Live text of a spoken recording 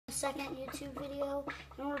second YouTube video,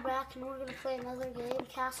 and we're back, and we're going to play another game,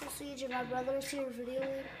 Castle Siege, and my brother is here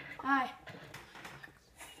videoing. Hi.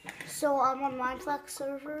 So I'm on Mineplex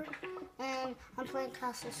server, and I'm playing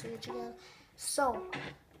Castle Siege again. So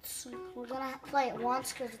we're going to play it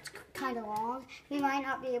once, because it's kind of long. We might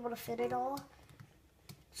not be able to fit it all.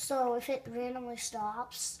 So if it randomly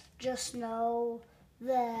stops, just know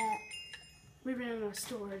that... We ran out of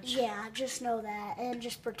storage. Yeah, just know that, and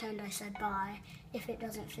just pretend I said bye if it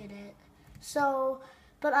doesn't fit it. So,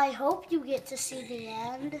 but I hope you get to see the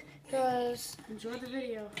end, because... Enjoy the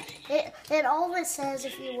video. It all it says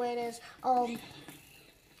if you win is, undead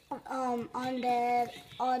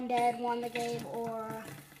won the game, or,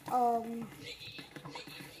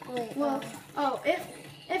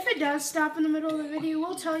 If it does stop in the middle of the video,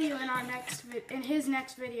 we'll tell you in our in his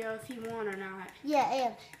next video if he won or not. Yeah,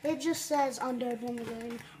 and it just says undead won the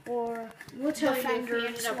game, or we'll tell defenders you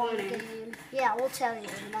if he ended up won the winning. game. Yeah, we'll tell you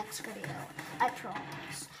in the next video. I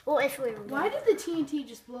promise. Well, if we were. Why did the TNT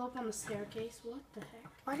just blow up on the staircase? What the heck?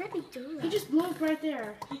 Why did he do that? He just blew up right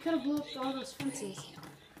there. He could have blew up all those fences.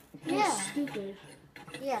 That Yeah. was stupid.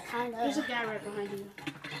 Yeah, kind of. There's a guy right behind you.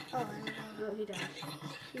 Oh, I don't know. Oh, he died.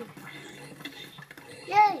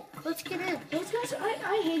 Yay! Let's get in. Those guys,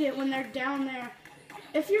 I hate it when they're down there.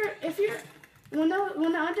 When the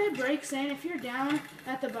undead breaks in, if you're down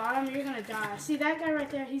at the bottom, you're gonna die. See that guy right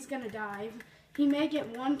there? He's gonna die. He may get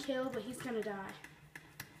one kill, but he's gonna die.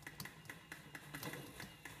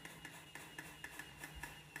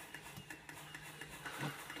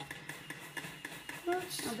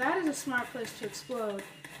 Now that is a smart place to explode.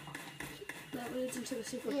 That leads into the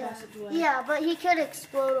secret passageway. Yeah, but he could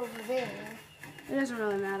explode over there. It doesn't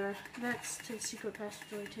really matter. That's to the secret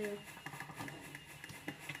passageway too.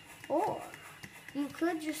 Or you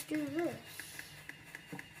could just do this.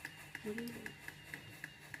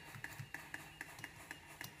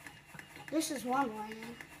 This is one way.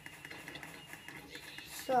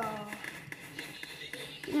 So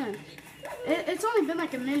yeah, it's only been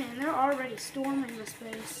like a minute, and they're already storming this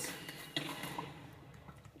base.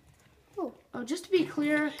 Oh, just to be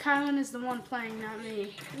clear, Kylan is the one playing, not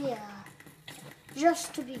me. Yeah,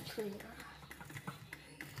 just to be clear.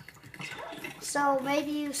 So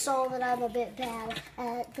maybe you saw that I'm a bit bad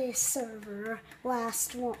at this server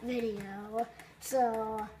last video.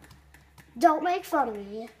 So don't make fun of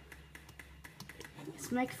me.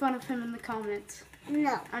 Just make fun of him in the comments.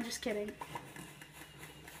 No. I'm just kidding.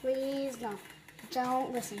 Please don't.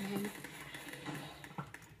 Don't listen to him.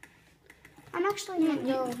 I'm actually gonna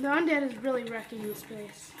go. The undead is really wrecking this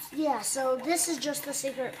place. Yeah, so this is just the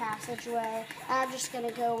secret passageway. I'm just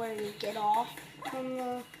gonna go where you get off from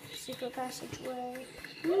the secret passageway.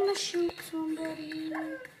 I'm gonna shoot somebody.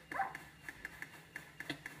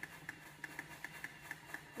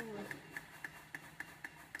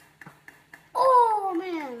 Oh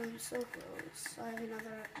man, I'm so close. I have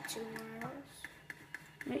another 2 more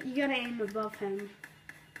arrows. You gotta aim above him.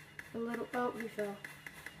 A little. Oh, he fell.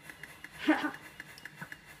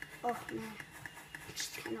 Oh man,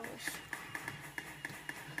 just kind of wish.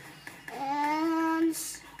 And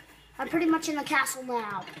I'm pretty much in the castle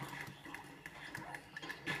now.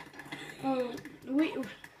 Oh, wait.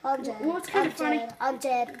 I'm dead. Well, it's kind of funny. I'm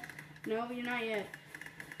dead. No, you're not yet.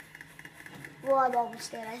 Well, I'm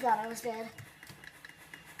almost dead. I thought I was dead.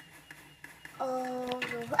 Oh,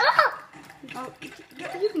 no. Ah! Oh,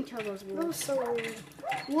 you can kill those That was wolves. so weird.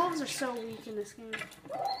 Wolves are so weak in this game.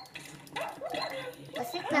 I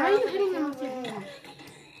think Why are you hitting them with your hand?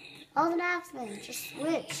 I was an accident. Just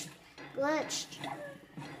glitched.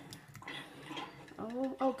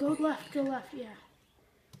 Oh, go left, yeah.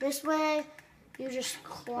 This way, you just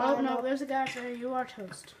climb. Oh no, up. there's a guy there. You are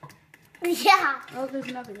toast. Yeah. Oh, there's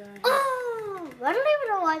another guy. Oh, I don't even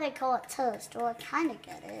know why they call it toast. Well, I kind of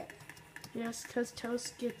get it. Yes, because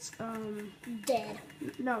toast gets Dead.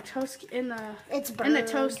 No, toast in the It's burned. in the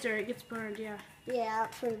toaster. It gets burned. Yeah. Yeah,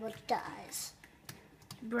 it pretty much dies.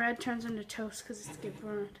 Bread turns into toast because it gets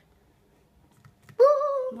burned.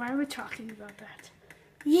 Woo! Why are we talking about that?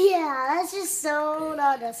 Yeah, that's just so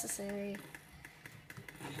not necessary.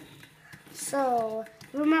 So,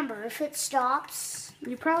 remember, if it stops...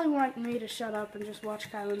 You probably want me to shut up and just watch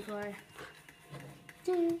Kylan play.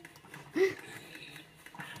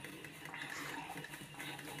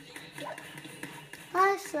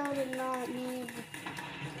 I so did not need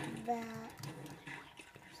that.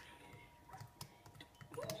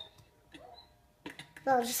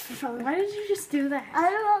 That was just for fun. Why did you just do that? I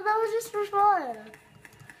don't know, that was just for fun.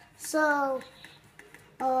 So,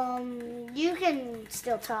 you can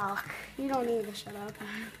still talk. You don't need to shut up.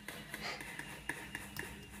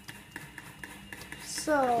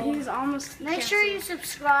 So He's almost. make sure you canceled.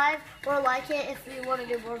 subscribe or like it if you want to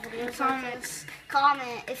do more videos like this.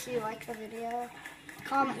 Comment if you like the video.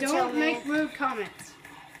 Comment. and tell Don't me. make rude comments.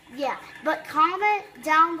 Yeah, but comment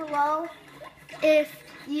down below if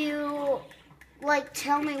you like.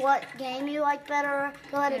 Tell me what game you like better.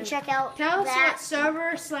 Go ahead and check out Tell us that.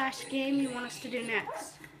 what server/game you want us to do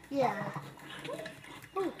next. Yeah.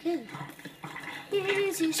 Okay.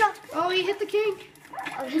 Easy shot. Oh, he hit the king.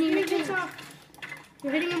 Oh, You're hitting the getting hits king. off.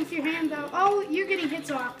 You're hitting him with your hand though. Oh, you're getting hits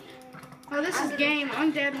off. Oh, this is game.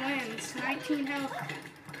 Undead wins. 19 health.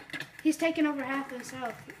 He's taking over half of his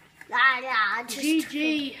health. Yeah, just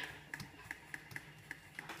GG.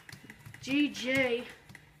 GG.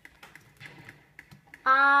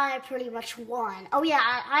 I pretty much won. Oh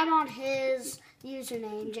yeah, I'm on his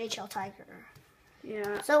username, JHL Tiger.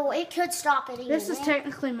 Yeah. So it could stop any This minute. is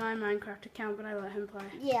technically my Minecraft account, but I let him play.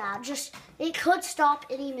 Yeah, just it could stop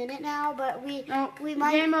any minute now, but we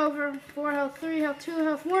might. Game over. 4 health, 3 health, 2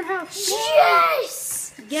 health, 1 health.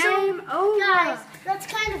 Yes! Game over. Guys, that's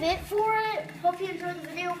kind of it for it. Hope you enjoyed the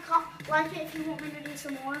video. Like it if you want me to do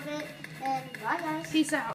some more of it. And bye, guys. Peace out.